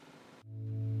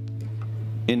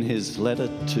In his letter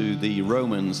to the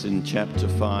Romans in chapter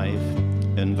 5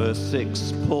 and verse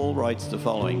 6, Paul writes the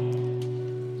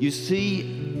following: "You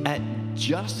see, at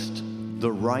just the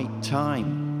right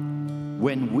time,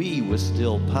 when we were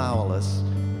still powerless,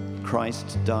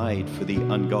 Christ died for the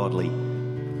ungodly."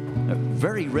 Now,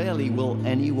 very rarely will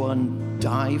anyone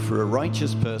die for a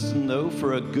righteous person, though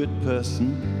for a good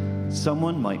person,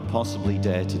 someone might possibly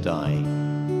dare to die.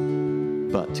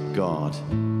 But God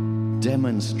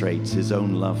demonstrates his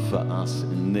own love for us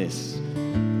in this: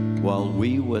 while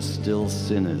we were still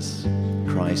sinners,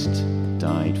 Christ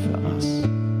died for us.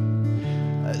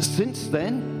 Since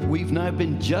then, we've now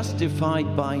been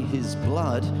justified by his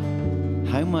blood.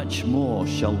 How much more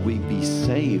shall we be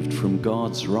saved from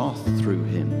God's wrath through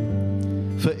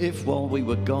him? For if while we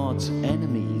were God's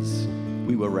enemies,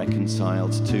 we were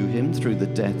reconciled to him through the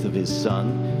death of his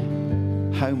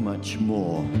Son, how much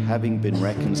more, having been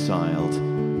reconciled,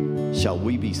 shall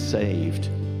we be saved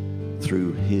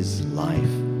through his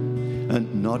life?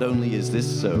 And not only is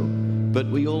this so, but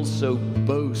we also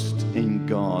boast in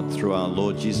God through our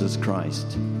Lord Jesus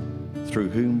Christ, through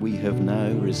whom we have now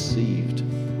received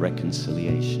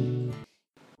reconciliation.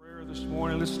 Prayer this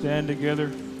morning. Let's stand together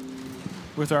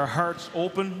with our hearts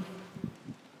open,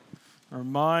 our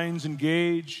minds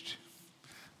engaged.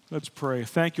 Let's pray.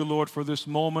 Thank you, Lord, for this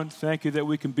moment. Thank you that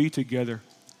we can be together.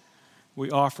 We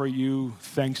offer you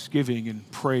thanksgiving and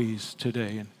praise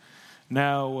today. And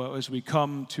now, as we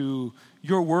come to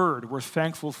your word, we're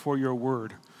thankful for your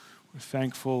word. We're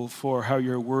thankful for how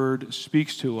your word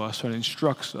speaks to us and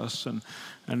instructs us. And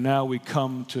now we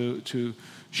come to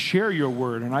share your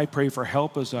word. And I pray for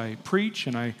help as I preach,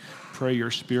 and I pray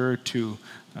your Spirit to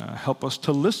help us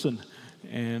to listen.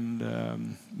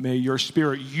 And may your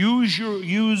Spirit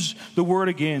use the word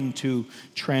again to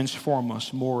transform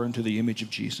us more into the image of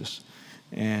Jesus.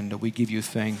 And we give you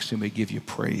thanks and we give you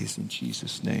praise in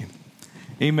Jesus' name.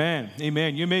 Amen.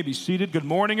 Amen. You may be seated. Good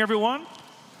morning, everyone.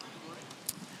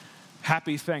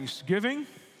 Happy Thanksgiving.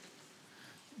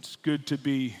 It's good to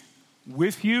be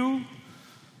with you.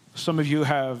 Some of you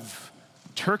have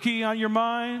turkey on your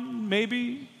mind,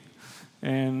 maybe.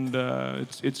 And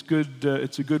it's good.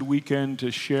 It's a good weekend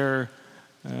to share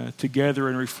together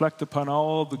and reflect upon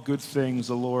all the good things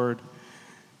the Lord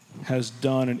has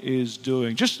done and is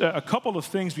doing. Just a couple of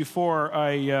things before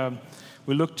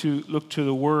we look to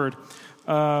the Word.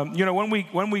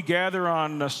 When we gather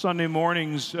on Sunday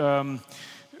mornings,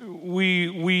 we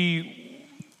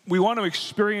want to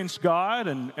experience God,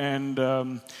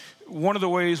 and one of the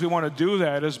ways we want to do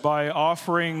that is by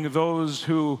offering those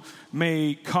who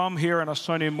may come here on a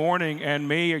Sunday morning and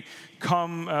may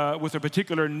come with a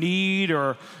particular need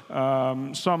or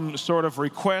some sort of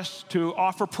request to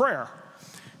offer prayer.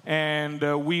 And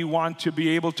we want to be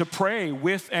able to pray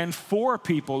with and for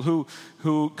people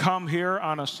who come here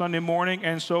on a Sunday morning.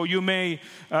 And so you may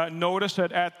notice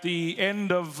that at the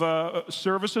end of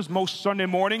services, most Sunday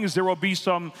mornings, there will be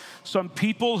some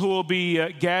people who will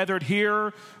be gathered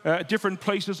here at different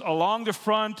places along the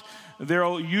front. There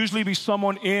will usually be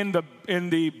someone in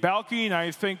the balcony, and I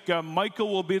think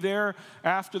Michael will be there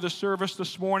after the service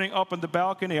this morning up in the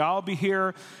balcony. I'll be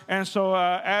here. And so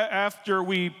after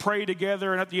we pray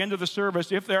together and at the end of the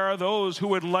service, if there are those who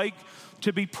would like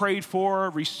to be prayed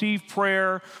for, receive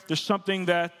prayer, there's something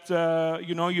that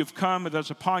you've come that's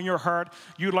upon your heart,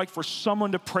 you'd like for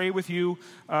someone to pray with you,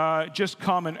 just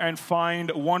come and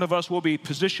find one of us. Will be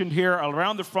positioned here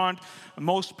around the front.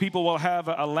 Most people will have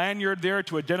a lanyard there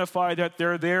to identify that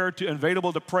they're there and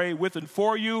available to pray with and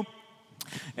for you.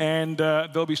 And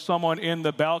there'll be someone in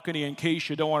the balcony in case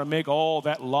you don't want to make all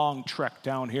that long trek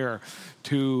down here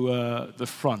to the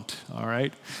front, all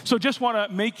right? So just want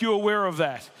to make you aware of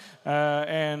that.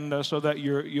 So that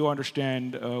you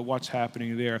understand what's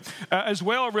happening there. As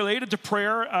well, related to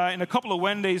prayer, in a couple of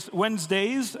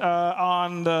Wednesdays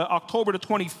on October the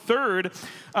 23rd,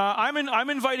 I'm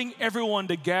inviting everyone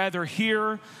to gather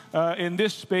here in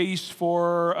this space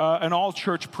for an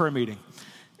all-church prayer meeting.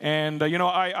 And,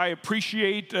 I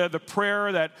appreciate the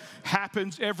prayer that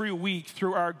happens every week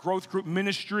through our growth group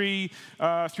ministry,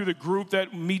 through the group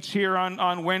that meets here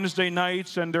on Wednesday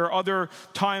nights, and there are other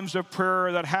times of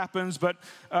prayer that happens. But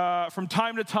from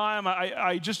time to time,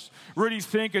 I just really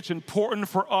think it's important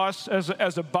for us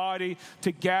as a body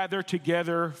to gather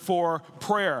together for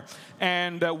prayer.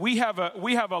 And we have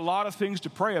a lot of things to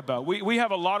pray about. We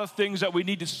have a lot of things that we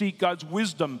need to seek God's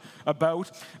wisdom about.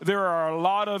 There are a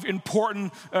lot of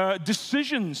important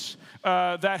decisions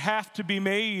that have to be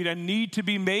made and need to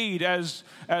be made as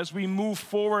we move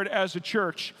forward as a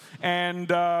church, and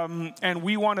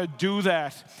we want to do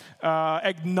that,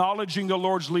 acknowledging the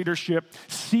Lord's leadership,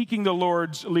 seeking the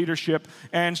Lord's leadership.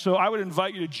 And so I would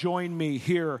invite you to join me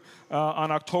here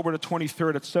on October the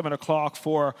 23rd at 7 o'clock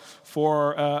for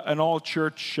an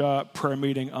all-church prayer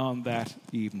meeting on that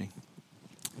evening.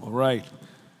 All right,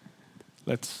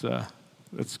 let's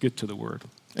get to the Word.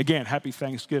 Again, happy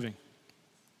Thanksgiving.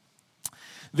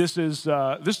 This is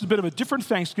a bit of a different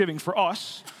Thanksgiving for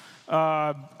us.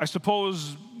 I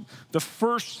suppose the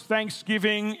first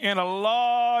Thanksgiving in a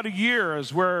lot of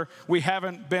years where we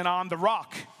haven't been on the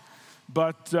rock,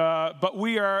 but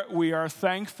we are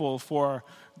thankful for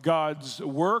God's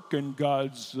work and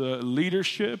God's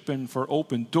leadership, and for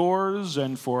open doors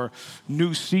and for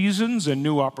new seasons and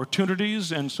new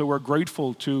opportunities. And so we're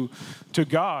grateful to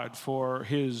God for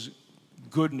His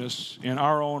goodness in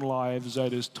our own lives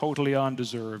that is totally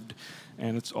undeserved,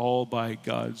 and it's all by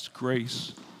God's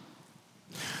grace.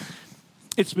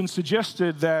 It's been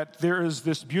suggested that there is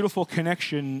this beautiful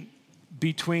connection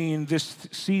between this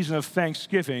season of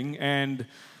Thanksgiving and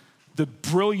the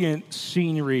brilliant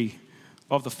scenery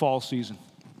of the fall season.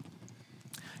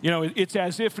 You know, it's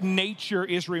as if nature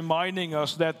is reminding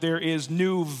us that there is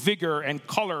new vigor and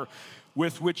color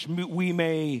with which we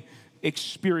may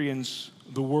experience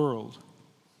the world.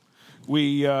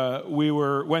 We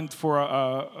went for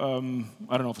I don't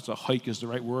know if it's a hike is the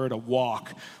right word, a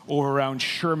walk over around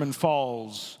Sherman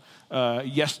Falls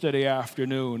yesterday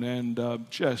afternoon, and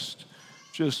just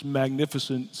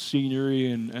magnificent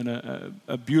scenery and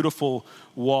a beautiful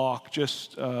walk,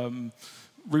 just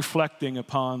reflecting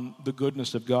upon the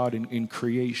goodness of God in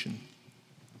creation.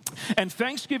 And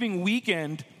Thanksgiving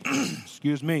weekend,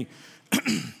 excuse me,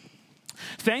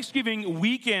 Thanksgiving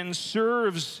weekend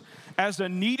serves as a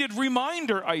needed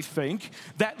reminder, I think,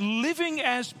 that living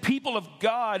as people of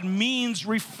God means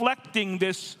reflecting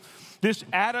this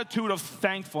attitude of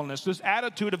thankfulness, this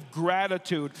attitude of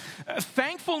gratitude.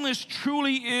 Thankfulness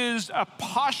truly is a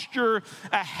posture,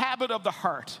 a habit of the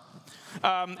heart.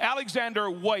 Alexander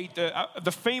White,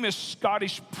 the famous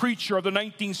Scottish preacher of the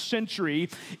 19th century,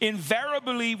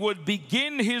 invariably would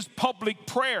begin his public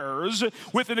prayers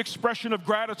with an expression of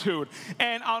gratitude.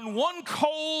 And on one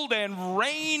cold and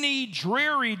rainy,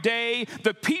 dreary day,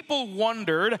 the people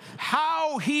wondered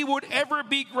how he would ever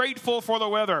be grateful for the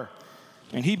weather.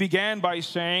 And he began by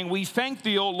saying, "We thank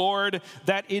thee, O Lord,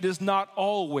 that it is not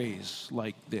always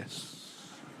like this."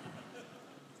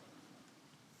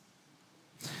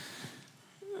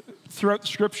 Throughout the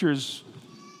scriptures,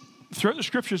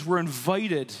 we're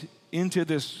invited into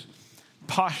this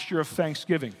posture of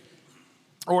thanksgiving,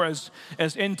 or as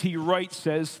N.T. Wright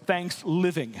says, thanks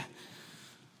living.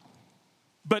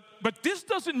 But this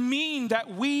doesn't mean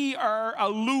that we are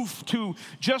aloof to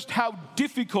just how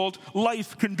difficult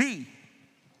life can be.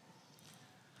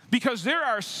 Because there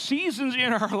are seasons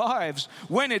in our lives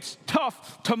when it's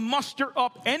tough to muster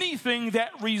up anything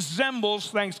that resembles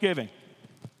thanksgiving.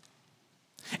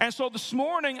 And so this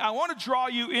morning, I want to draw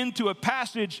you into a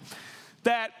passage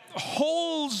that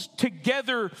holds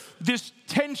together this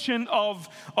tension of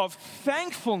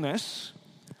thankfulness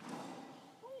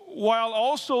while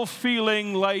also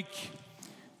feeling like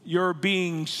you're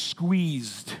being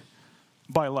squeezed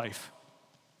by life.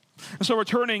 And so we're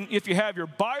turning, if you have your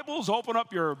Bibles, open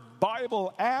up your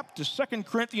Bible app to 2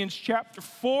 Corinthians chapter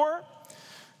 4.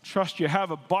 Trust you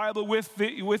have a Bible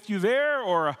with you there,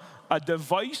 or a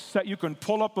device that you can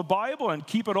pull up a Bible and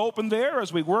keep it open there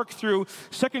as we work through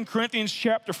 2 Corinthians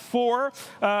chapter 4.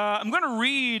 I'm going to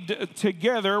read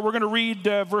together. We're going to read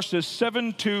verses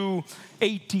 7 to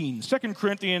 18. 2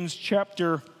 Corinthians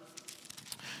chapter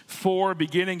 4,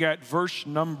 beginning at verse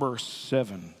number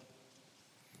 7.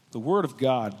 The Word of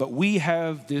God. "But we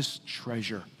have this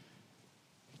treasure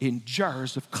in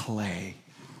jars of clay,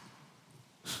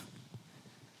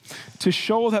 to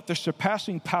show that the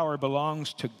surpassing power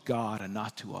belongs to God and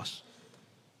not to us.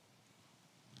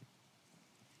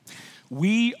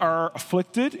 We are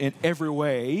afflicted in every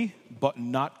way, but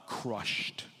not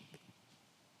crushed.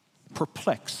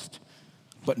 Perplexed,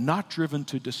 but not driven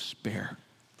to despair.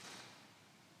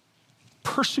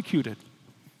 Persecuted,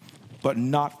 but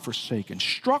not forsaken.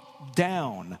 Struck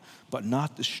down, but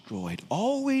not destroyed.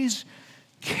 Always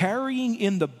carrying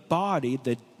in the body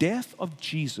the death of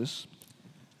Jesus,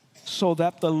 so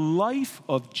that the life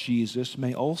of Jesus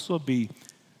may also be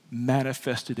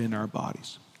manifested in our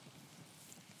bodies.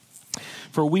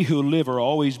 For we who live are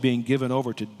always being given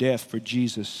over to death for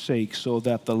Jesus' sake, so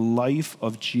that the life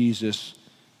of Jesus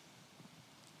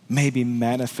may be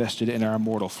manifested in our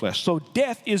mortal flesh. So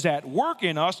death is at work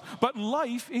in us, but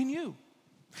life in you.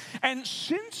 And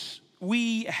since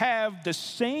we have the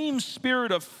same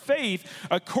spirit of faith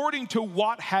according to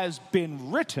what has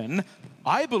been written,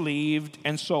 I believed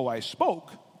and so I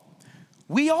spoke.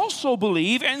 We also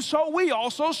believe and so we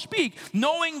also speak,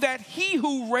 knowing that he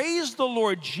who raised the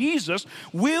Lord Jesus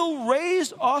will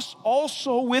raise us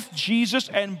also with Jesus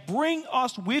and bring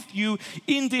us with you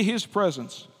into his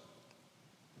presence.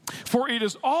 For it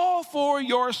is all for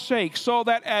your sake, so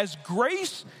that as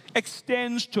grace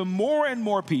extends to more and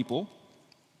more people,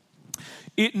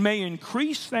 it may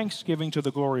increase thanksgiving to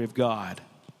the glory of God.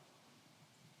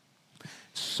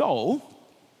 So,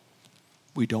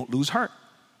 we don't lose heart.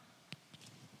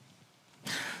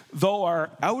 Though our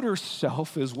outer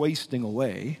self is wasting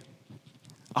away,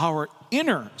 our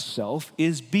inner self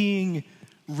is being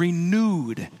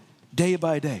renewed day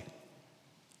by day.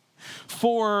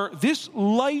 For this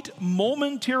light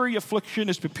momentary affliction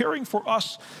is preparing for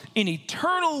us an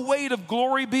eternal weight of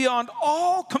glory beyond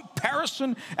all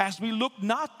comparison as we look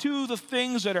not to the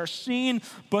things that are seen,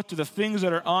 but to the things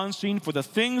that are unseen. For the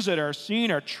things that are seen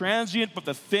are transient, but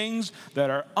the things that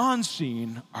are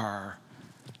unseen are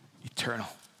eternal.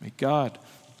 May God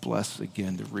bless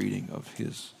again the reading of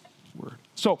his word.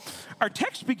 So our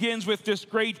text begins with this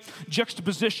great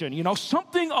juxtaposition,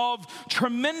 something of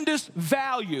tremendous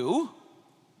value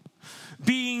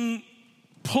being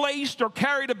placed or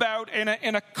carried about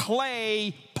in a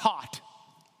clay pot.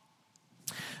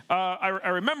 I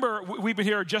remember, we've been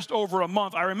here just over a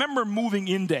month. I remember moving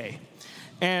in day,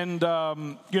 and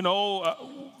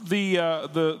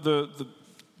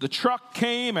the truck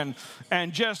came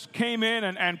and just came in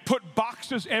and put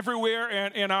boxes everywhere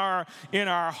in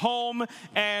our home.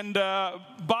 And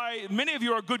by many of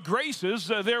your good graces,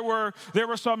 there were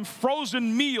some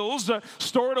frozen meals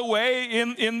stored away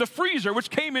in the freezer,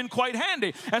 which came in quite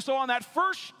handy. And so on that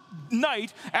first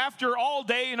night, after all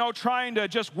day, trying to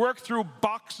just work through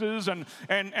boxes and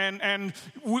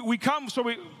we come,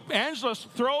 Angela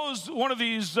throws one of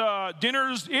these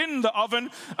dinners in the oven,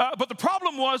 but the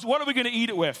problem was, what are we going to eat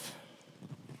it with?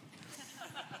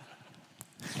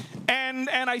 And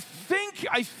I think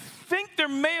there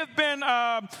may have been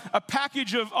a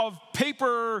package of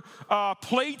paper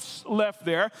plates left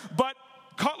there, but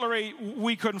cutlery,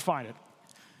 we couldn't find it.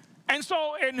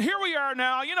 And here we are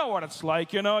now. You know what it's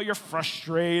like. You're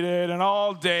frustrated and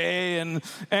all day,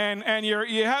 and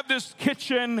you have this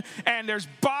kitchen, and there's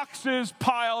boxes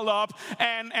piled up,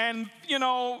 and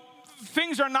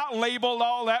things are not labeled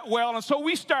all that well. And so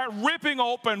we start ripping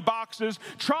open boxes,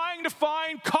 trying to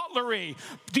find cutlery.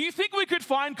 Do you think we could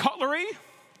find cutlery?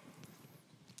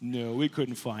 No, we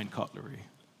couldn't find cutlery.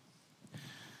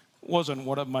 Wasn't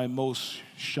one of my most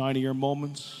shinier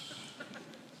moments.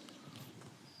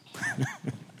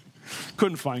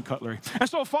 Couldn't find cutlery. And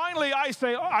so finally I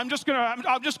say, I'm just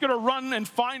gonna run and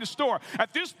find a store.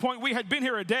 At this point, we had been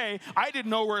here a day. I didn't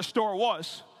know where a store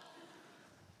was.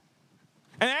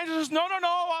 And Angela says, no,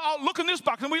 I'll look in this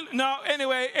box. And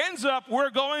anyway, ends up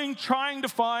we're trying to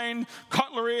find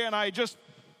cutlery, and I just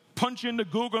punch into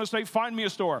Google and say, find me a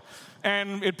store.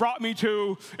 And it brought me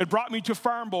to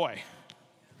Farm Boy.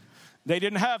 They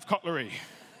didn't have cutlery.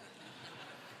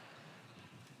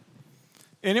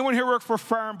 Anyone here work for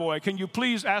Farm Boy? Can you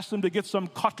please ask them to get some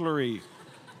cutlery?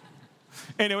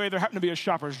 Anyway, there happened to be a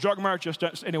Shoppers Drug Mart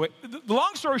anyway. The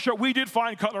long story short, we did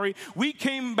find cutlery. We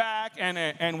came back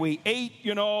and we ate,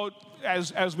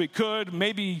 as we could,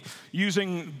 maybe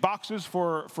using boxes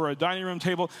for a dining room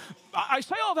table. I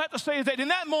say all that to say that in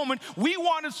that moment, we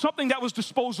wanted something that was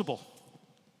disposable.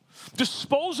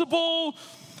 Disposable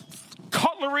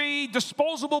cutlery,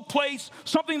 disposable plates,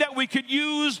 something that we could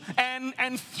use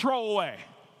and throw away.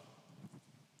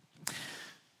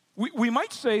 We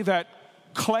might say that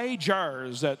clay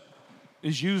jars that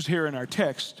is used here in our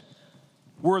text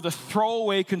were the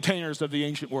throwaway containers of the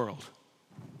ancient world.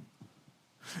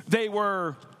 They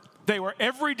were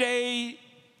everyday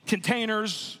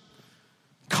containers,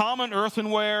 common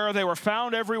earthenware. They were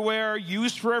found everywhere,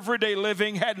 used for everyday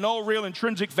living, had no real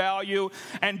intrinsic value,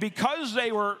 and because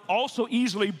they were also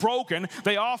easily broken,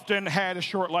 they often had a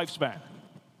short lifespan.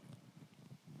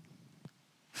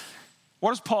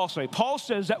 What does Paul say? Paul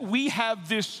says that we have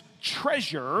this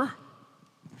treasure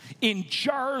in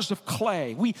jars of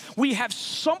clay. We have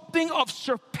something of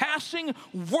surpassing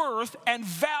worth and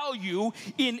value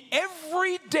in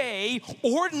everyday,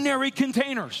 ordinary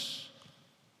containers.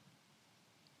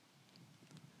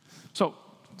 So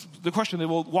the question is,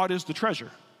 well, what is the treasure?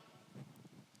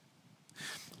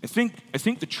 I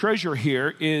think the treasure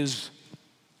here is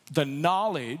the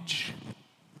knowledge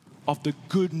of the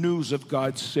good news of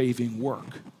God's saving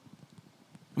work.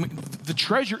 mean, the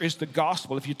treasure is the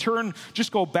gospel. If you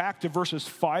just go back to verses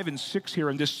 5 and 6 here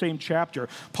in this same chapter,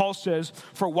 Paul says,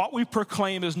 "For what we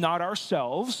proclaim is not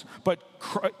ourselves, but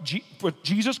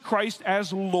Jesus Christ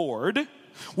as Lord,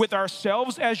 with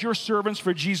ourselves as your servants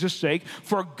for Jesus' sake.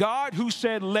 For God, who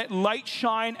said, 'Let light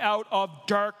shine out of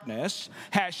darkness,'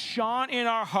 has shone in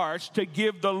our hearts to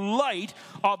give the light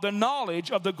of the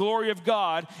knowledge of the glory of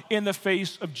God in the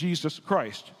face of Jesus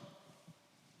Christ."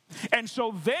 And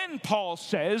so then Paul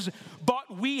says,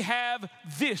 "But we have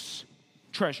this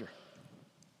treasure."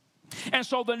 And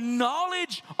so the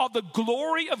knowledge of the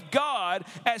glory of God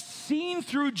as seen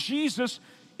through Jesus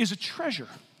is a treasure.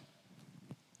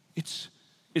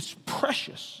 It's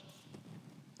precious.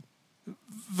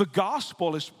 The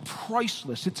gospel is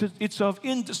priceless. It's of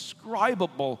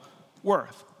indescribable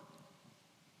worth.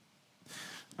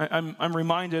 I'm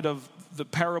reminded of the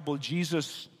parable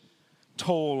Jesus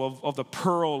told of the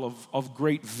pearl of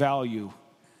great value.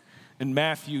 In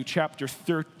Matthew chapter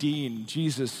 13,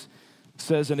 Jesus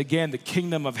says, "And again, the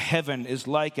kingdom of heaven is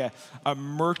like a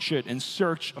merchant in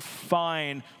search of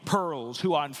fine pearls,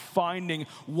 who on finding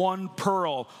one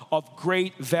pearl of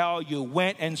great value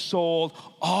went and sold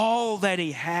all that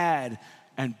he had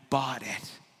and bought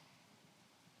it."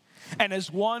 And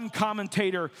as one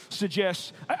commentator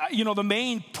suggests, the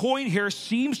main point here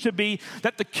seems to be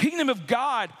that the kingdom of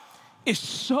God is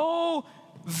so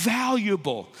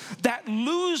valuable that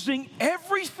losing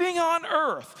everything on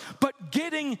earth but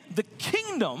getting the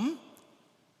kingdom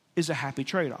is a happy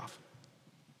trade-off.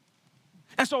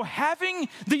 And so having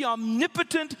the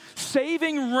omnipotent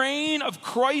saving reign of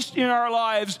Christ in our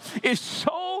lives is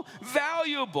so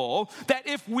valuable that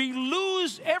if we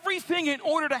lose everything in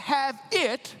order to have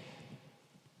it,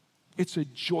 it's a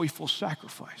joyful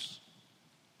sacrifice.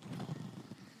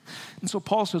 And so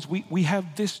Paul says we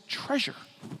have this treasure.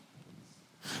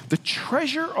 The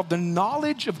treasure of the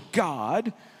knowledge of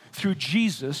God through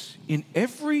Jesus in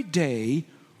everyday,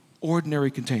 ordinary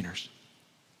containers.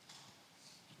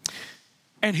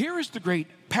 And here is the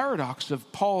great paradox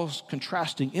of Paul's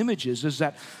contrasting images, is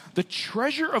that the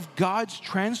treasure of God's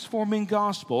transforming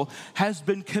gospel has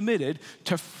been committed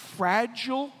to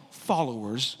fragile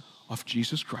followers of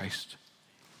Jesus Christ,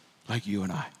 like you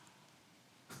and I.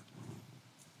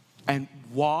 And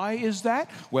why is that?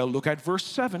 Well, look at verse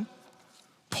 7.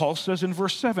 Paul says in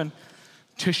verse 7,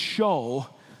 "To show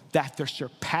that the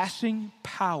surpassing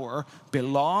power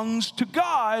belongs to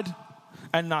God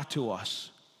and not to us."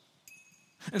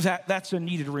 That's a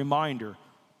needed reminder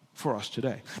for us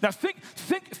today. Now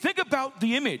think about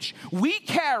the image. We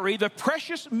carry the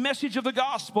precious message of the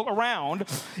gospel around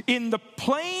in the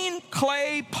plain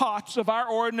clay pots of our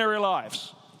ordinary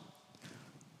lives.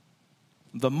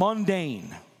 The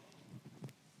mundane,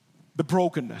 the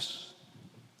brokenness,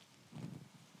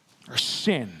 our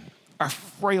sin, our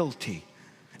frailty,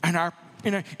 and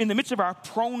in the midst of our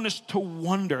proneness to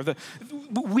wonder,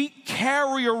 we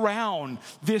carry around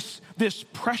this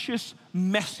precious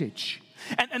message.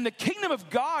 And the kingdom of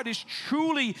God is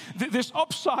truly this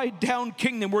upside-down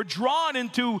kingdom. We're drawn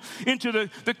into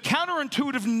the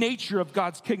counterintuitive nature of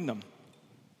God's kingdom.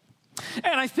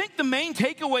 And I think the main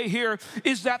takeaway here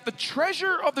is that the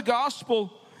treasure of the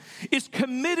gospel is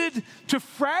committed to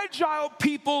fragile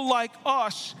people like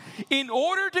us in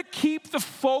order to keep the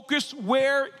focus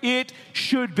where it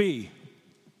should be.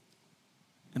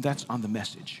 And that's on the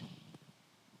message.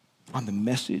 On the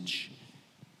message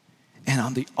and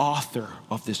on the author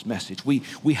of this message.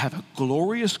 We have a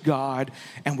glorious God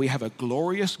and we have a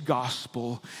glorious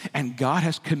gospel, and God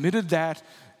has committed that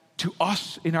to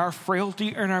us in our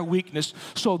frailty and our weakness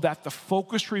so that the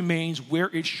focus remains where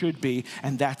it should be,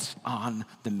 and that's on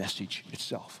the message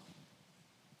itself.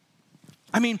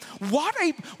 I mean, what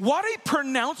a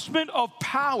pronouncement of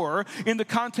power in the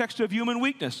context of human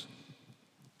weakness.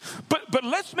 But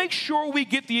let's make sure we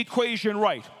get the equation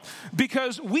right,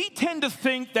 because we tend to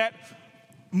think that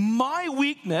my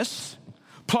weakness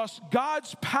plus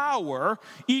God's power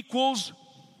equals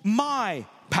my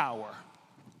power.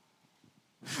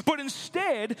 But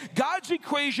instead, God's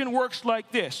equation works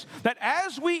like this, that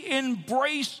as we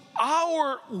embrace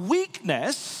our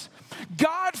weakness,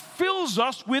 God fills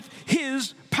us with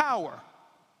His power.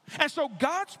 And so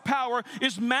God's power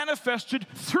is manifested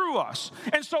through us.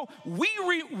 And so we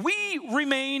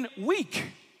remain weak.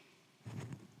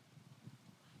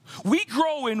 We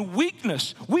grow in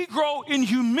weakness. We grow in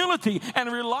humility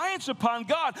and reliance upon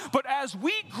God. But as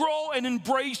we grow and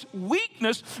embrace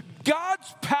weakness,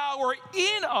 God's power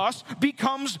in us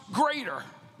becomes greater.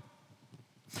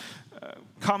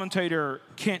 Commentator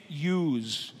Kent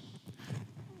Hughes,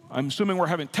 I'm assuming we're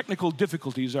having technical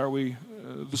difficulties, are we,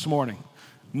 this morning?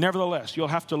 Nevertheless, you'll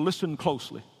have to listen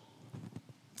closely.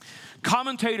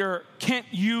 Commentator Kent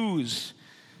Hughes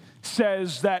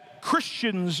says that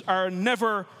Christians are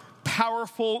never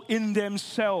powerful in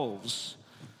themselves,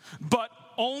 but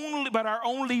are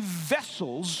only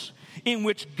vessels in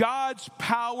which God's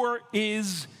power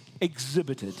is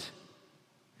exhibited.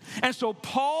 And so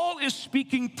Paul is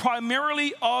speaking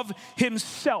primarily of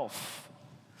himself.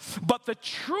 But the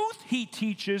truth he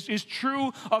teaches is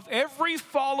true of every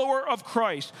follower of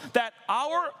Christ, that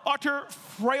our utter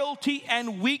frailty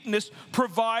and weakness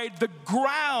provide the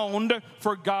ground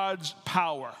for God's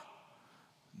power.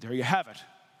 There you have it.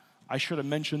 I should have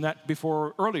mentioned that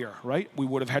earlier, right? We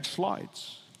would have had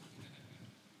slides.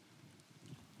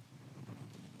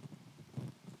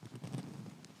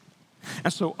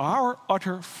 And so our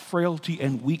utter frailty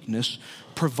and weakness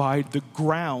provide the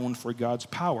ground for God's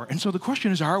power. And so the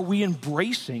question is, are we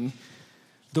embracing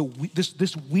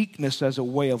this weakness as a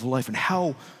way of life? And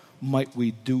how might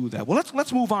we do that? Well,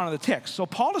 let's move on to the text. So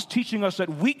Paul is teaching us that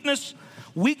weakness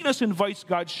invites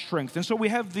God's strength. And so we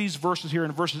have these verses here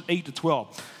in verses 8 to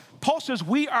 12. Paul says,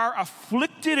 we are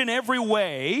afflicted in every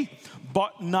way,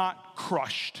 but not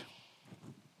crushed.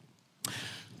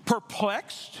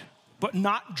 Perplexed, but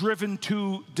not driven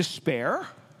to despair.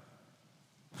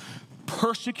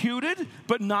 Persecuted,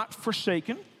 but not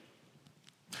forsaken.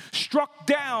 Struck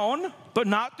down, but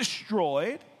not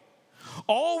destroyed.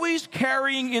 Always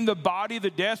carrying in the body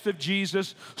the death of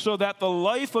Jesus, so that the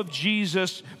life of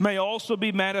Jesus may also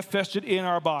be manifested in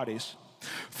our bodies.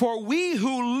 For we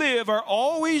who live are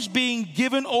always being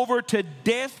given over to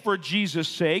death for Jesus'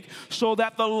 sake, so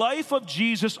that the life of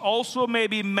Jesus also may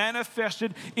be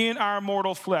manifested in our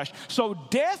mortal flesh. So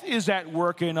death is at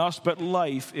work in us, but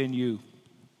life in you.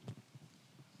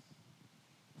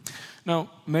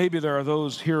 Now, maybe there are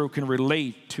those here who can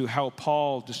relate to how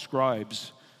Paul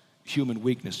describes human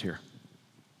weakness here.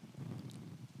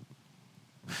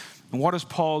 And what does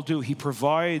Paul do? He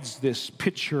provides this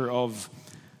picture of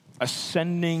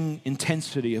ascending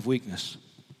intensity of weakness.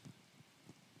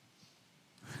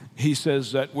 He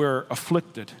says that we're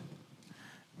afflicted,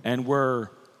 and we're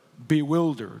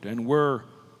bewildered, and we're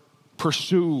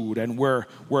pursued, and we're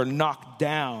knocked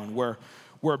down, we're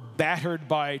battered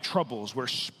by troubles, we're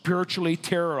spiritually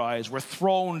terrorized, we're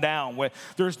thrown down,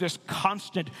 there's this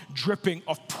constant dripping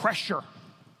of pressure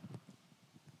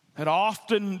that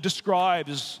often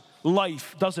describes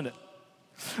life, doesn't it?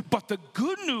 But the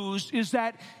good news is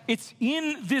that it's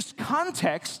in this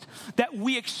context that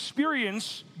we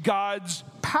experience God's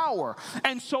power.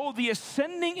 And so the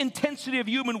ascending intensity of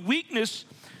human weakness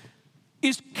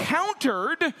is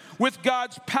countered with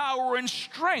God's power and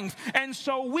strength. And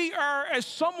so we are, as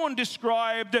someone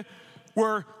described,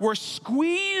 we're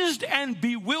squeezed and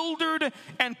bewildered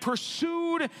and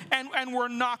pursued and we're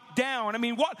knocked down. I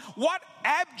mean, what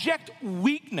abject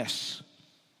weakness.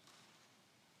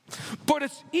 But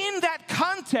it's in that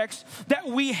context that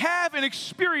we have and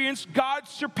experience God's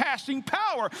surpassing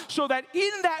power, so that in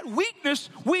that weakness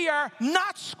we are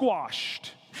not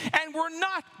squashed, and we're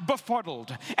not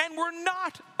befuddled, and we're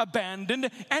not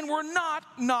abandoned, and we're not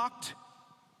knocked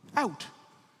out.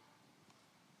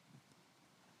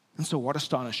 And so what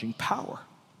astonishing power.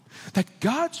 That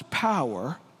God's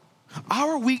power,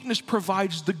 our weakness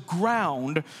provides the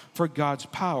ground for God's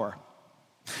power.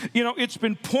 You know, it's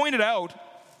been pointed out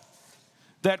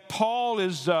that Paul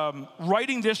is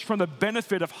writing this from the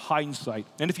benefit of hindsight.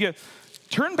 And if you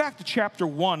turn back to chapter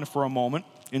 1 for a moment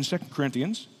in 2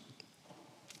 Corinthians,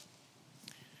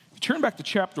 turn back to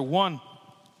chapter 1,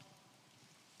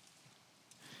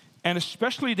 and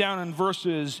especially down in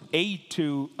verses 8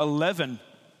 to 11,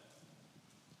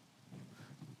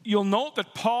 you'll note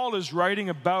that Paul is writing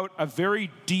about a very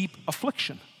deep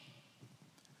affliction.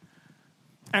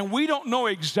 And we don't know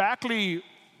exactly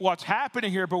what's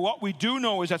happening here, but what we do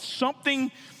know is that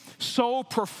something so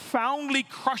profoundly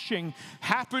crushing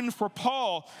happened for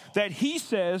Paul that he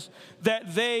says that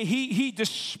he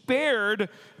despaired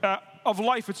of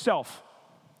life itself.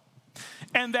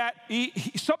 And that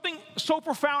something so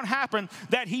profound happened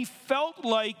that he felt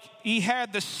like he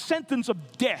had the sentence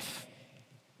of death.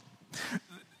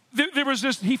 There was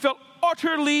this, he felt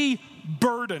utterly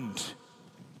burdened.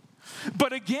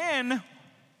 But again,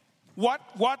 what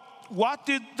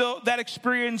did that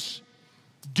experience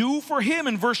do for him?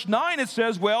 In verse 9 it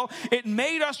says, well, it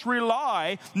made us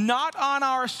rely not on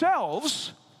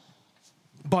ourselves,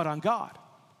 but on God.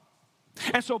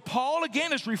 And so Paul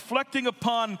again is reflecting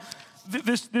upon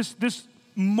this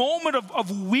moment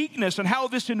of weakness and how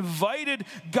this invited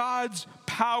God's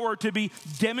power to be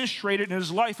demonstrated in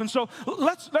his life. And so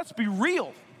let's be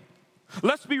real.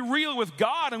 Let's be real with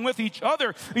God and with each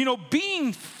other.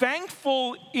 Being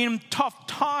thankful in tough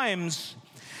times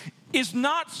is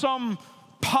not some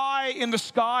pie in the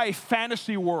sky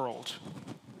fantasy world.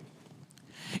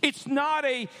 It's not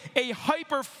a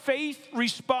hyper faith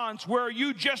response where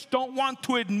you just don't want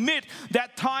to admit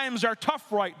that times are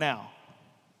tough right now.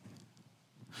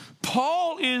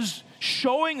 Paul is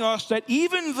showing us that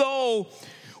even though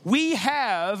we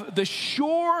have the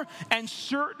sure and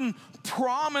certain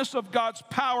promise of God's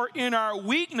power in our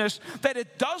weakness, that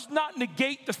it does not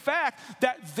negate the fact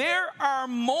that there are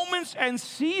moments and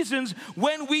seasons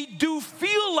when we do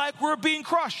feel like we're being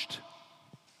crushed.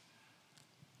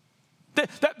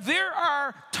 That there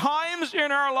are times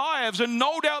in our lives, and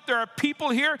no doubt there are people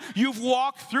here, you've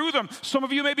walked through them. Some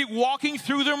of you may be walking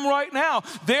through them right now.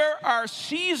 There are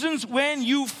seasons when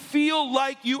you feel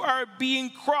like you are being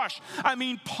crushed.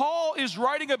 Paul is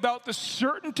writing about the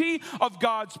certainty of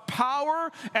God's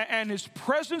power and his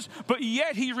presence, but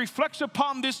yet he reflects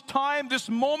upon this time, this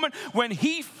moment when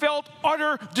he felt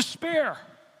utter despair.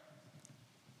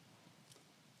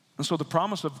 And so the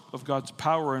promise of God's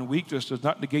power and weakness does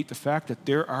not negate the fact that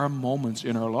there are moments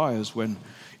in our lives when,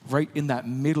 right in that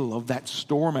middle of that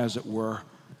storm, as it were,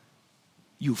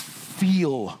 you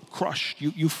feel crushed.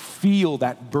 You feel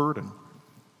that burden.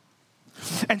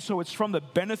 And so it's from the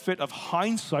benefit of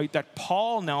hindsight that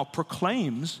Paul now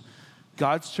proclaims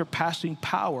God's surpassing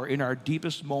power in our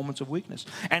deepest moments of weakness.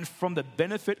 And from the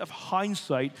benefit of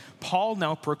hindsight, Paul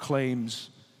now proclaims,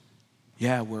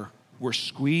 we're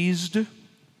squeezed,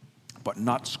 but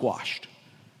not squashed.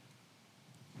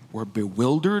 We're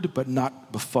bewildered, but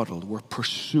not befuddled. We're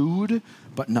pursued,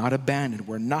 but not abandoned.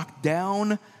 We're knocked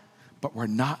down, but we're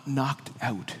not knocked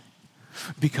out.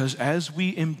 Because as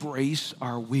we embrace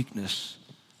our weakness,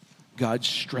 God's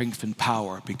strength and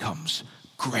power becomes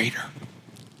greater.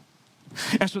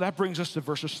 And so that brings us to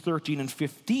verses 13 and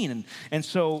 15. And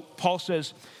so Paul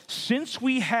says, since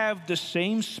we have the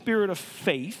same spirit of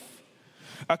faith,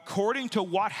 according to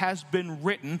what has been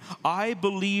written, I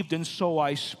believed and so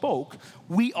I spoke,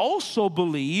 we also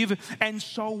believe and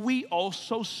so we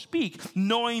also speak,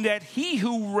 knowing that he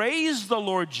who raised the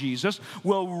Lord Jesus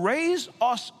will raise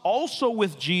us also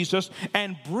with Jesus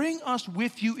and bring us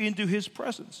with you into his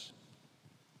presence.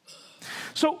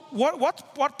 So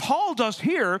what Paul does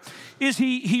here is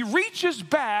he reaches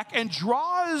back and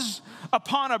draws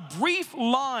upon a brief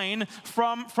line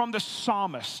from the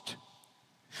psalmist.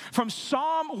 From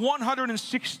Psalm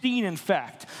 116, in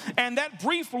fact. And that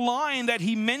brief line that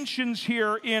he mentions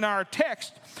here in our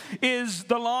text is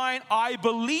the line, I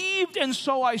believed and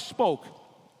so I spoke.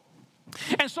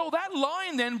 And so that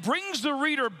line then brings the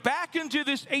reader back into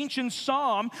this ancient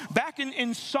psalm, back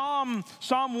in Psalm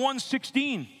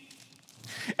 116.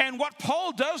 And what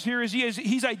Paul does here is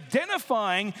he's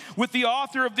identifying with the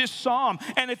author of this psalm.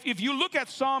 And if you look at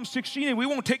Psalm 16, and we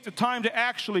won't take the time to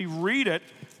actually read it,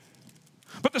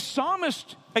 but the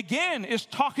psalmist, again, is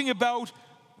talking about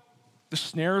the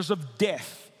snares of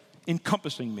death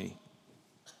encompassing me.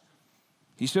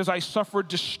 He says, I suffered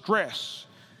distress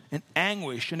and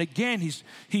anguish. And again,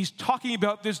 he's talking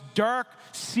about this dark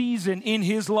season in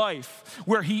his life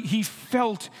where he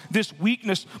felt this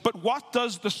weakness. But what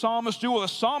does the psalmist do? Well, the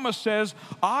psalmist says,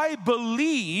 I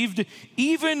believed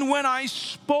even when I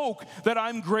spoke that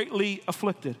I'm greatly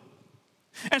afflicted.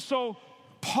 And so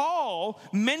Paul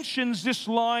mentions this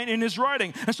line in his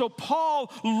writing. And so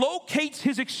Paul locates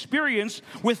his experience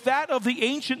with that of the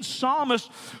ancient psalmist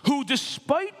who,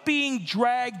 despite being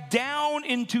dragged down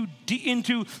into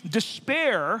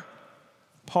despair,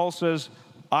 Paul says,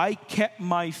 I kept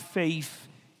my faith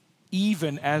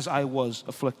even as I was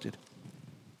afflicted.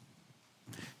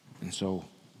 And so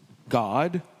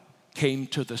God came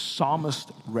to the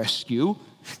psalmist's rescue.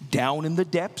 Down in the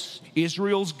depths,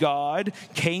 Israel's God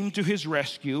came to his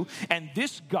rescue, and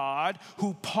this God,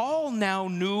 who Paul now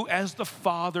knew as the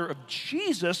Father of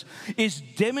Jesus, is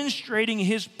demonstrating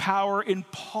his power in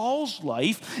Paul's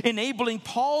life, enabling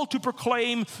Paul to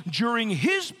proclaim during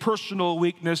his personal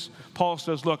weakness. Paul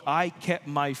says, look, I kept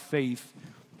my faith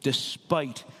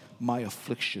despite my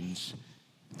afflictions,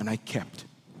 and I kept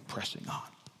pressing on.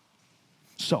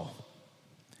 So,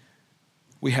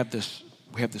 we have this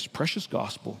precious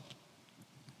gospel.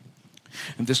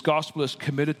 And this gospel is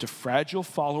committed to fragile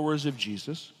followers of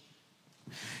Jesus.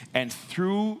 And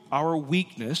through our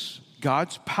weakness,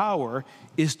 God's power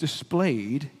is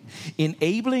displayed,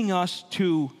 enabling us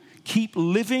to keep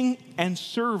living and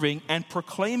serving and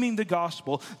proclaiming the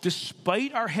gospel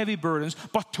despite our heavy burdens.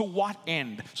 But to what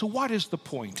end? So what is the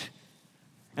point?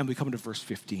 And we come to verse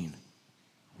 15,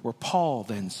 where Paul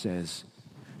then says,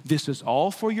 this is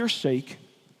all for your sake,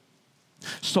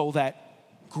 so that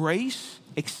grace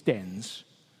extends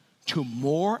to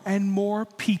more and more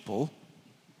people,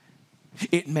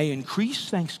 it may increase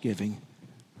thanksgiving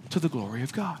to the glory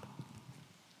of God.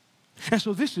 And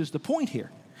so this is the point here,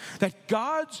 that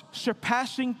God's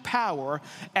surpassing power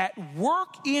at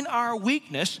work in our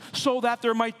weakness so that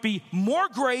there might be more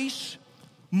grace,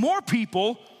 more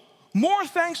people, more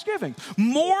thanksgiving,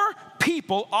 more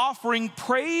people offering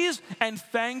praise and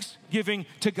thanksgiving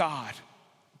to God.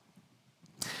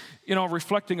 You know,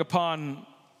 reflecting upon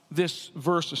this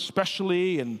verse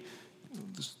especially, and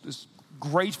this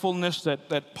gratefulness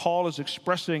that Paul is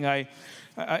expressing, I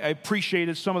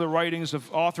appreciated some of the writings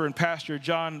of author and pastor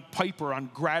John Piper on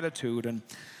gratitude. And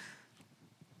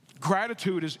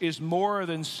gratitude is more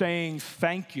than saying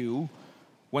thank you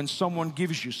when someone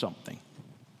gives you something.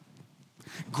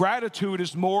 Gratitude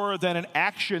is more than an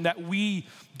action that we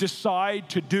decide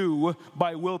to do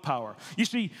by willpower. You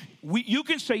see, you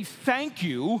can say thank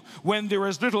you when there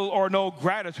is little or no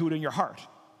gratitude in your heart.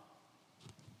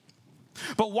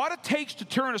 But what it takes to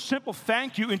turn a simple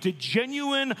thank you into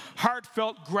genuine,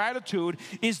 heartfelt gratitude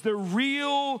is the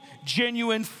real,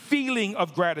 genuine feeling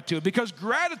of gratitude. Because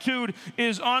gratitude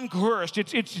is uncoerced.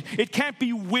 It can't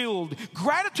be willed.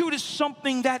 Gratitude is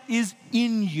something that is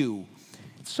in you.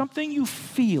 It's something you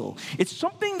feel. It's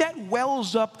something that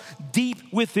wells up deep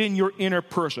within your inner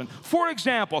person. For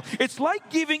example, it's like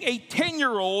giving a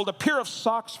 10-year-old a pair of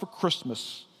socks for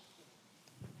Christmas.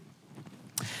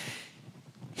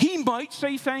 He might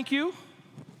say thank you,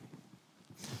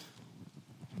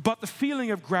 but the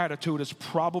feeling of gratitude is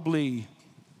probably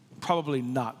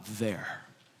not there.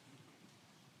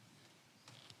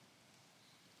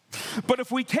 But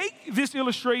if we take this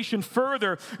illustration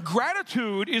further,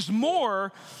 gratitude is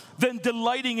more than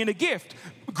delighting in a gift.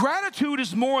 Gratitude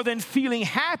is more than feeling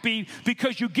happy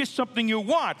because you get something you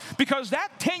want. Because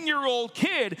that 10-year-old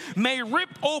kid may rip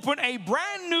open a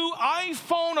brand new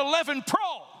iPhone 11 Pro.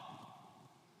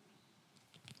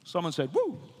 Someone said,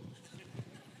 woo.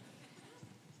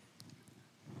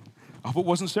 I hope it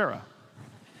wasn't Sarah.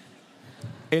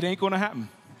 It ain't going to happen.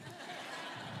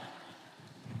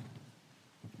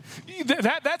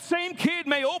 That same kid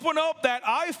may open up that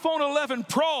iPhone 11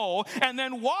 Pro and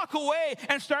then walk away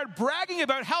and start bragging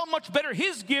about how much better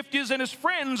his gift is than his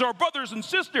friends or brothers and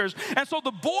sisters. And so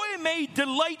the boy may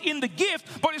delight in the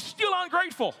gift, but is still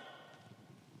ungrateful.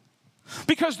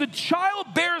 Because the child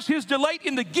bears his delight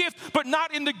in the gift, but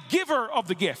not in the giver of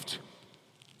the gift.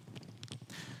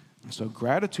 So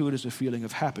gratitude is a feeling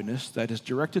of happiness that is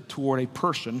directed toward a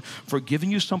person for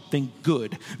giving you something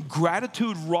good.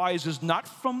 Gratitude rises not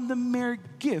from the mere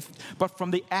gift, but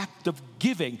from the act of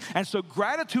giving. And so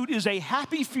gratitude is a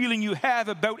happy feeling you have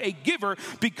about a giver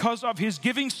because of his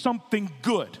giving something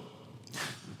good.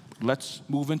 Let's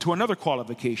move into another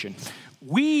qualification.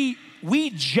 We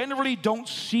generally don't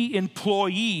see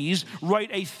employees write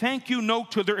a thank you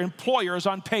note to their employers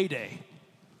on payday.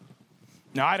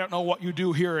 Now, I don't know what you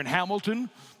do here in Hamilton,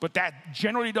 but that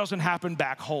generally doesn't happen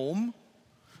back home.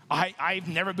 I've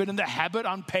never been in the habit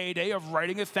on payday of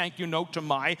writing a thank you note to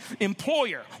my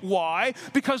employer. Why?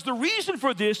 Because the reason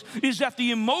for this is that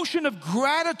the emotion of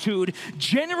gratitude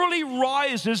generally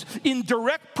rises in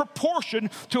direct proportion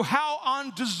to how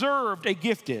undeserved a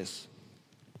gift is.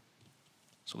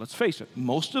 So let's face it,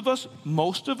 most of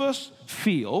us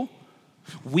feel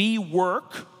we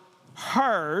work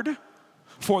hard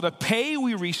for the pay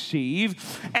we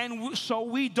receive, and so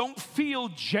we don't feel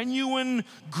genuine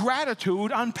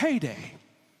gratitude on payday.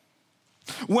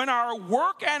 When our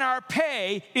work and our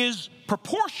pay is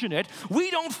proportionate,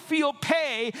 we don't feel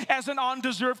pay as an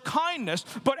undeserved kindness,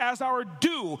 but as our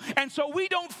due. And so we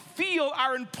don't feel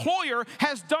our employer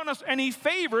has done us any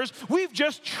favors. We've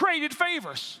just traded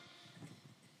favors.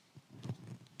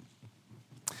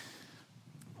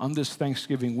 On this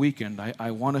Thanksgiving weekend, I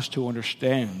want us to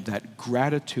understand that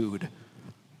gratitude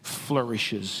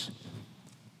flourishes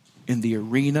in the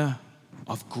arena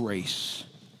of grace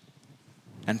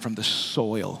and from the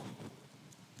soil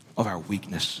of our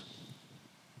weakness.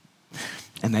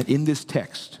 And that in this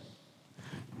text,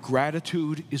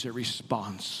 gratitude is a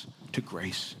response to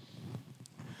grace.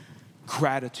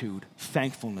 Gratitude,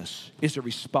 thankfulness, is a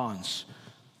response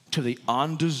to the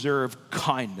undeserved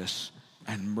kindness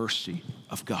and mercy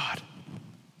of God.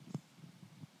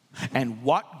 And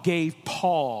what gave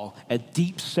Paul a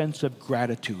deep sense of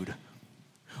gratitude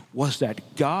was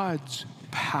that God's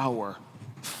power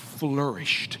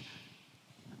flourished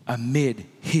amid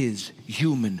his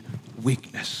human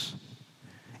weakness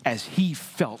as he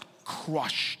felt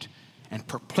crushed and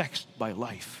perplexed by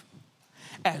life.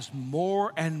 As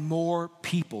more and more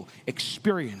people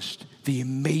experienced the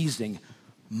amazing,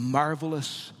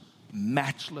 marvelous,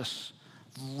 matchless,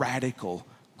 radical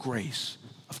grace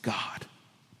of God.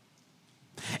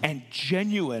 And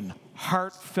genuine,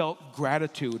 heartfelt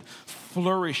gratitude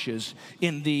flourishes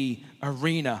in the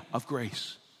arena of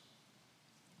grace.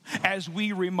 As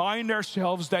we remind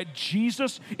ourselves that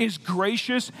Jesus is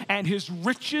gracious and his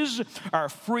riches are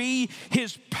free,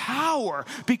 his power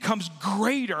becomes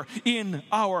greater in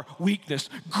our weakness.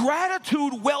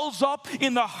 Gratitude wells up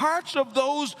in the hearts of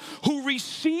those who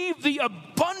receive the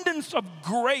abundance of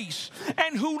grace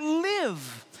and who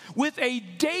live with a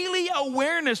daily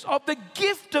awareness of the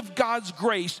gift of God's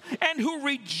grace, and who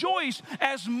rejoice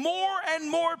as more and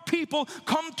more people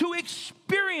come to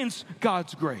experience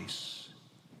God's grace.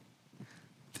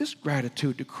 This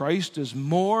gratitude to Christ is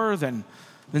more than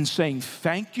saying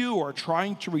thank you or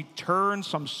trying to return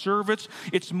some service.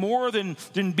 It's more than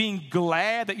being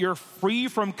glad that you're free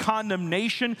from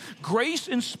condemnation.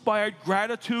 Grace-inspired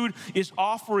gratitude is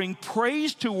offering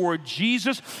praise toward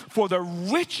Jesus for the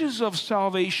riches of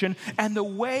salvation and the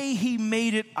way he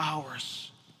made it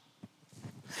ours.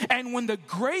 And when the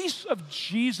grace of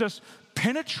Jesus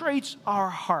penetrates our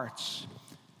hearts,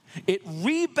 it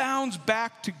rebounds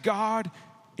back to God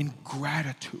in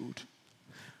gratitude.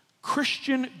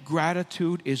 Christian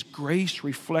gratitude is grace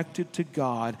reflected to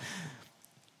God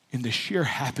in the sheer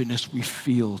happiness we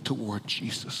feel toward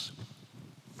Jesus.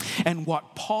 And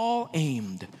what Paul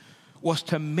aimed was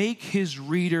to make his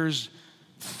readers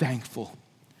thankful,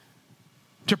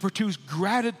 to produce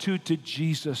gratitude to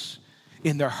Jesus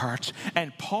in their hearts.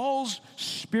 And Paul's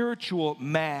spiritual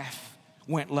math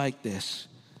went like this,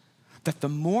 that the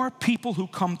more people who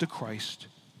come to Christ,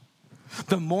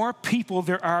 the more people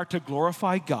there are to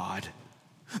glorify God,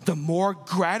 the more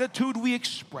gratitude we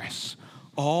express,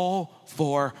 all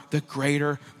for the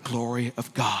greater glory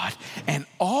of God. And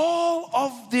all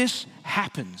of this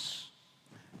happens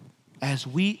as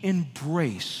we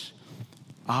embrace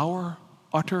our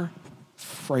utter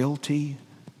frailty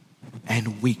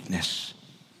and weakness,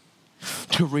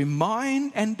 to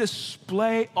remind and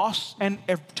display us and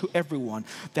to everyone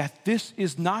that this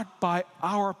is not by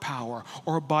our power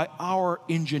or by our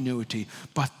ingenuity,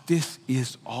 but this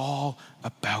is all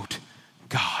about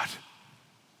God.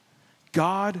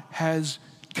 God has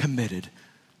committed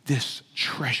this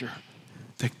treasure,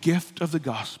 the gift of the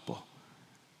gospel,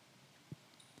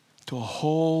 to a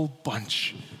whole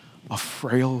bunch of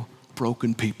frail,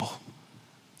 broken people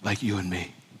like you and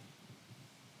me.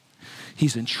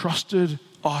 He's entrusted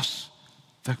us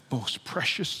the most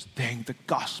precious thing, the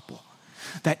gospel,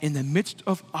 that in the midst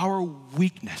of our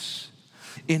weakness,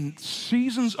 in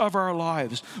seasons of our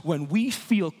lives when we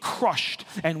feel crushed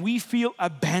and we feel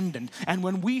abandoned and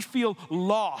when we feel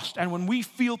lost and when we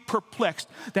feel perplexed,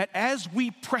 that as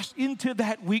we press into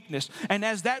that weakness and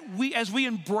as we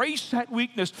embrace that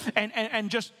weakness and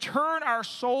just turn our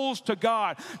souls to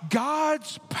God,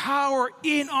 God's power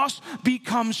in us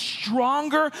becomes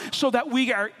stronger so that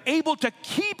we are able to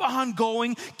keep on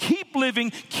going, keep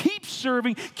living, keep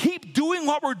serving, keep doing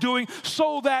what we're doing,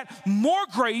 so that more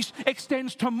grace extends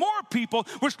to more people,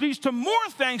 which leads to more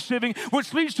thanksgiving,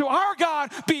 which leads to our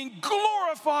God being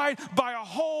glorified by a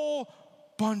whole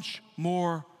bunch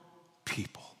more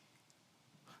people.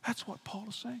 That's what Paul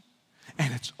is saying.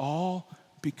 And it's all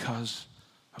because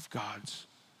of God's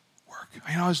work.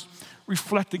 I was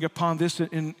reflecting upon this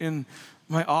in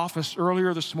my office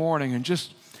earlier this morning, and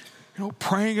just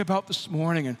praying about this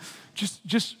morning, and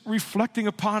just reflecting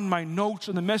upon my notes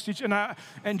and the message,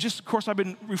 and just of course I've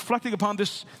been reflecting upon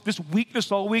this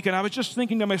weakness all week, and I was just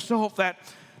thinking to myself that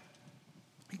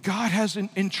God has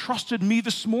entrusted me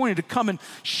this morning to come and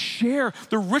share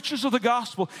the riches of the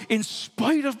gospel in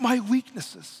spite of my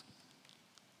weaknesses.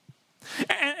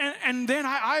 And then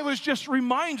I was just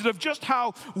reminded of just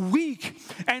how weak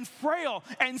and frail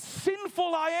and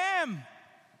sinful I am.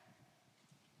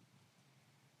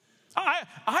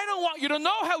 I don't want you to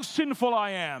know how sinful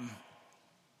I am.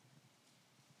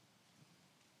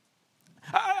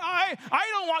 I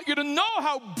don't want you to know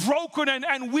how broken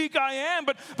and weak I am,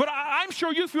 but I'm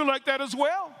sure you feel like that as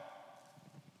well.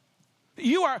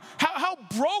 You are, how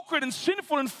broken and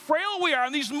sinful and frail we are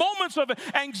in these moments of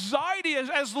anxiety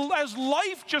as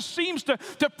life just seems to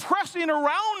press in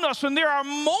around us, and there are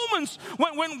moments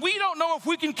when we don't know if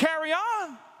we can carry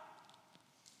on.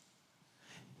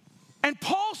 And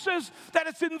Paul says that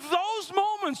it's in those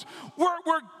moments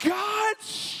where God's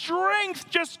strength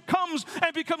just comes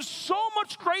and becomes so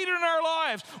much greater in our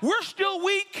lives. We're still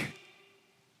weak.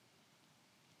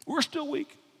 We're still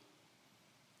weak.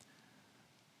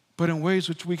 But in ways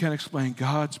which we can't explain,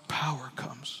 God's power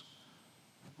comes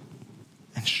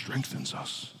and strengthens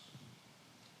us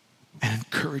and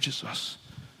encourages us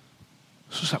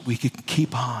so that we can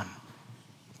keep on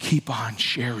keep on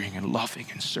sharing and loving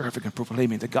and serving and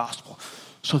proclaiming the gospel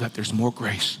so that there's more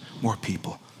grace, more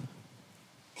people,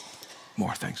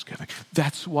 more thanksgiving.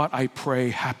 That's what I pray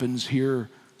happens here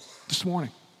this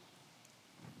morning.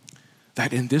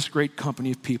 That in this great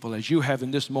company of people, as you have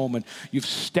in this moment, you've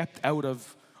stepped out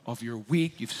of your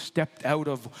week, you've stepped out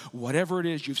of whatever it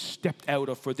is you've stepped out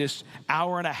of for this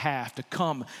hour and a half to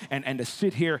come and to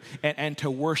sit here and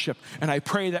to worship. And I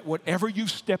pray that whatever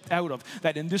you've stepped out of,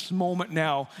 that in this moment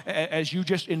now, as you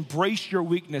just embrace your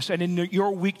weakness, and in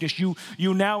your weakness, you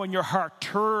now in your heart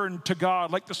turn to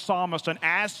God like the psalmist and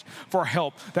ask for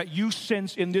help, that you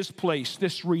sense in this place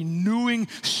this renewing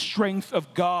strength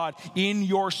of God in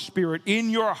your spirit, in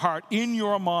your heart, in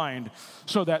your mind,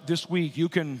 so that this week you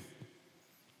can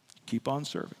keep on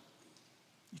serving.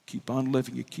 You keep on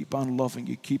living. You keep on loving.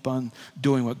 You keep on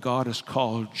doing what God has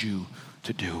called you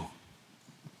to do.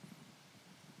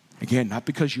 Again, not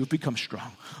because you've become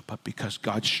strong, but because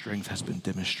God's strength has been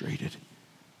demonstrated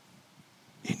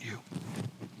in you.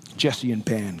 Jesse and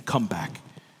band, come back.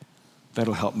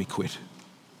 That'll help me quit.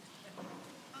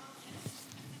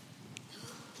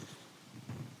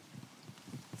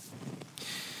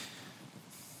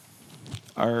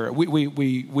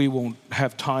 We won't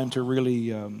have time to really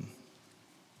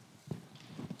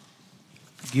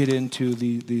get into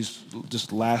these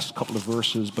just last couple of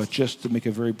verses, but just to make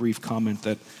a very brief comment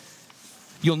that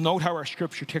you'll note how our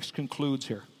scripture text concludes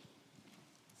here.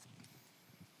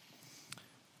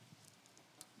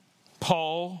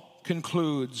 Paul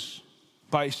concludes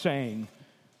by saying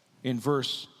in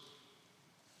verse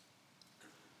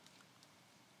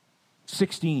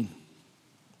 16,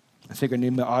 I think I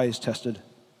named my eyes tested.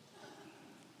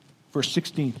 Verse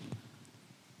 16.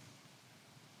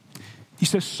 He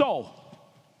says, so,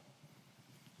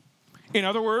 in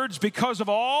other words, because of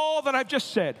all that I've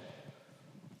just said,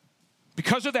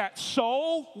 because of that,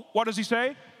 so, what does he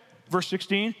say? Verse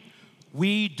 16,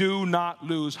 we do not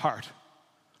lose heart.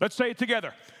 Let's say it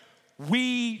together.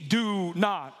 We do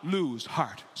not lose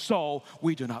heart. So,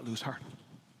 we do not lose heart.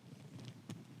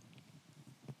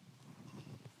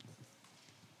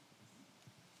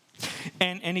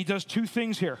 And he does two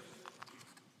things here.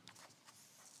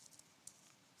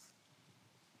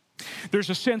 There's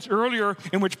a sense earlier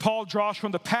in which Paul draws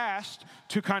from the past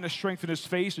to kind of strengthen his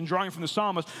faith and drawing from the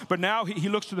psalmist, but now he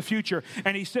looks to the future,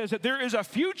 and he says that there is a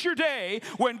future day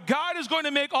when God is going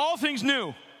to make all things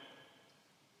new.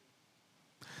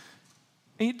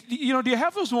 And you know, do you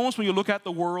have those moments when you look at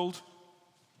the world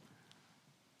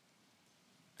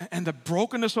and the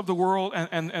brokenness of the world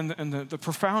and the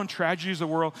profound tragedies of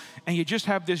the world, and you just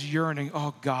have this yearning,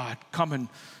 oh God, come and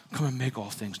make all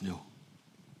things new?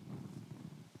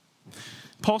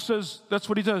 Paul says that's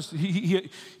what he does.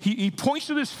 He points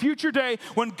to this future day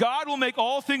when God will make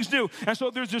all things new. And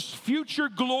so there's this future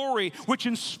glory which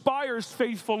inspires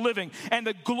faithful living. And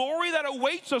the glory that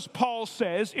awaits us, Paul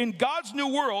says, in God's new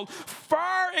world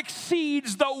far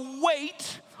exceeds the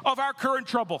weight of our current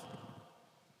trouble.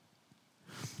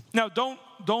 Now,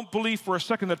 don't believe for a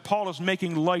second that Paul is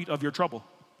making light of your trouble.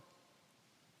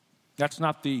 That's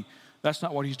not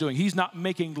what he's doing. He's not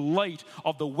making light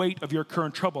of the weight of your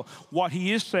current trouble. What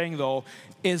he is saying, though,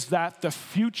 is that the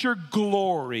future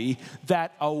glory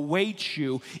that awaits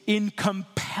you in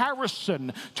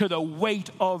comparison to the weight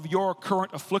of your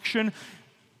current affliction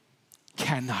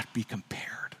cannot be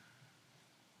compared.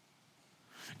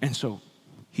 And so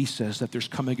he says that there's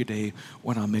coming a day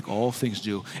when I'll make all things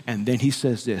new. And then he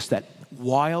says this, that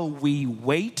while we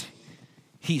wait,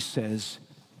 he says,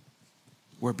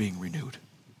 we're being renewed.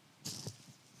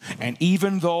 And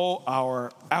even though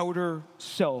our outer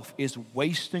self is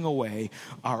wasting away,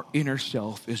 our inner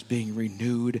self is being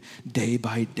renewed day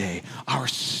by day. Our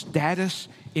status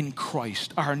in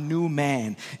Christ, our new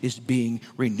man, is being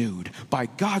renewed. By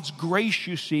God's grace,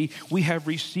 you see, we have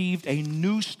received a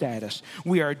new status.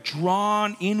 We are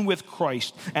drawn in with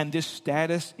Christ, and this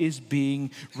status is being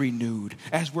renewed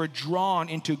as we're drawn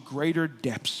into greater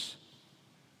depths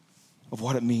of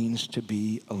what it means to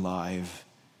be alive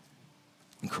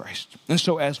in Christ. And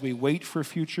so as we wait for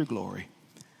future glory,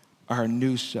 our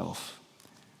new self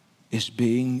is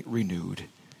being renewed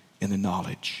in the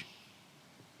knowledge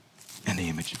and the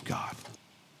image of God.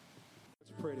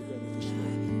 Let's pray together this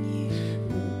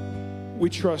morning. We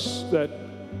trust that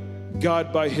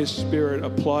God, by His Spirit,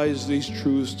 applies these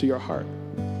truths to your heart.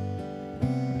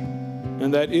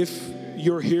 And that if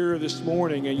you're here this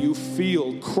morning and you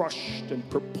feel crushed and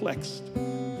perplexed,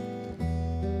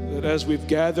 that as we've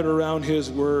gathered around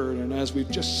his word and as we've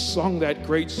just sung that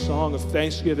great song of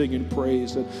thanksgiving and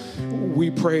praise, that we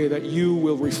pray that you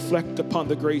will reflect upon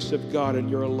the grace of God in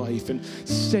your life and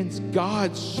sense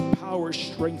God's power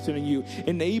strengthening you,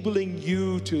 enabling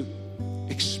you to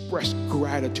express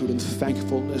gratitude and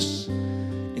thankfulness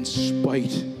in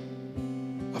spite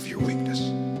of your weakness.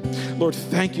 Lord,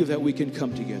 thank you that we can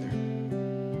come together,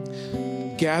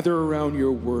 gather around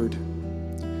your word.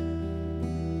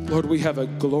 Lord, we have a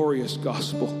glorious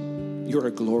gospel. You're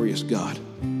a glorious God.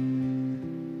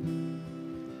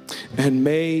 And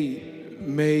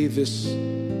may this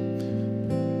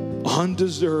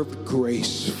undeserved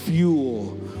grace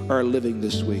fuel our living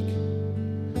this week.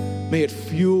 May it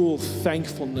fuel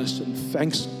thankfulness and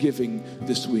thanksgiving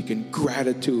this week and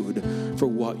gratitude for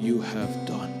what you have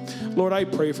done. Lord, I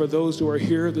pray for those who are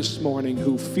here this morning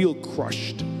who feel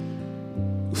crushed,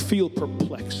 who feel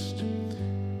perplexed.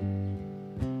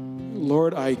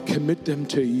 Lord, I commit them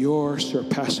to your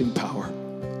surpassing power.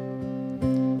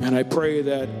 And I pray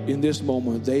that in this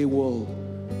moment they will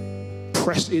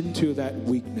press into that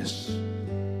weakness,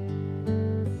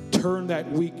 turn that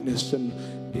weakness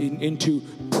into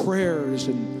prayers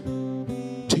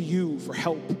and to you for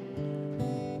help,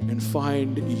 and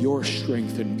find your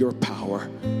strength and your power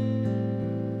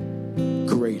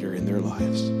greater in their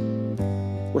lives.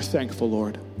 We're thankful,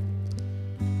 Lord.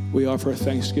 We offer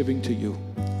thanksgiving to you.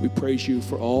 We praise you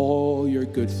for all your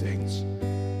good things.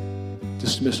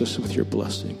 Dismiss us with your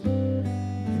blessing.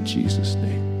 In Jesus'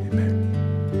 name,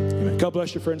 amen. Amen. God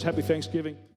bless you, friends. Happy Thanksgiving.